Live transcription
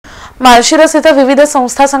माळशिरस इथं विविध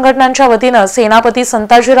संस्था संघटनांच्या वतीनं सेनापती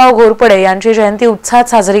संताजीराव घोरपडे यांची जयंती उत्साहात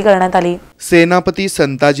साजरी करण्यात आली। सेनापती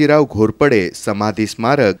संताजीराव घोरपडे समाधी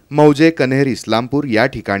स्मारक मौजे कन्हेर इस्लामपूर या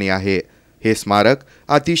ठिकाणी आहे। हे स्मारक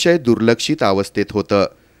अतिशय दुर्लक्षित अवस्थेत होतं।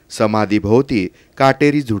 समाधीभोवती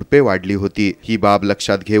काटेरी झुडपे वाढली होती। ही बाब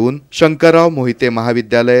लक्षात घेऊन शंकरराव मोहिते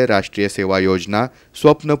महाविद्यालय, राष्ट्रीय सेवा योजना,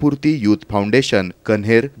 स्वप्नपूर्ती युथ फाउंडेशन,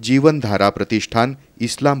 कन्हेर, जीवनधारा प्रतिष्ठान,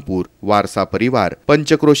 इस्लामपूर, वारसा परिवार,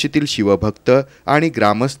 पंचक्रोशीतील शिवभक्त आणि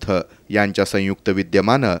ग्रामस्थ यांच्या संयुक्त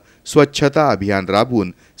विद्यमानं स्वच्छता अभियान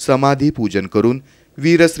राबवून समाधी पूजन करून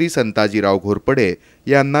वीरश्री संताजीराव घोरपडे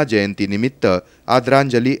यांना जयंतीनिमित्त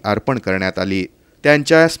आदरांजली अर्पण करण्यात आली।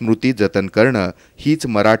 त्यांच्या स्मृती जतन करणं हीच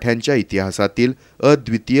मराठ्यांच्या इतिहासातील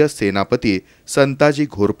अद्वितीय सेनापती संताजी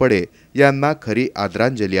घोरपडे यांना खरी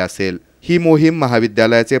आदरांजली असेल। ही मोहीम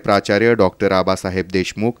महाविद्यालयाचे प्राचार्य डॉक्टर आबासाहेब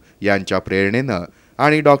देशमुख यांच्या प्रेरणेनं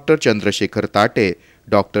आणि डॉक्टर चंद्रशेखर ताटे,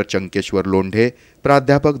 डॉक्टर चंकेश्वर लोंढे,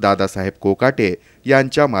 प्राध्यापक दादासाहेब कोकाटे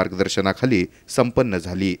यांच्या मार्गदर्शनाखाली संपन्न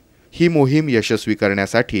झाली। ही मोहीम यशस्वी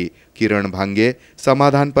करण्यासाठी किरण भांगे,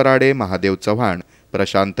 समाधान पराडे, महादेव चव्हाण,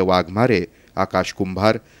 प्रशांत वाघमारे, आकाश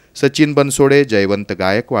कुंभार, सचिन बनसोडे, जयवंत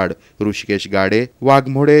गायकवाड, ऋषिकेश गाडे,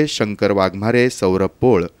 वाघमोडे, शंकर वाघमारे, सौरभ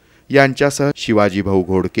पोळ यांच्यासह शिवाजी भाऊ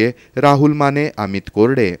घोडके, राहुल माने, अमित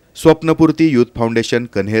कोरडे, स्वप्नपूर्ती युथ फाउंडेशन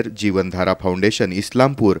कन्हेर, जीवनधारा फाउंडेशन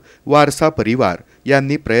इस्लामपूर, वारसा परिवार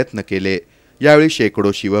यांनी प्रयत्न केले। यावेळी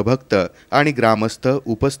शेकडो शिवभक्त आणि ग्रामस्थ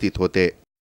उपस्थित होते।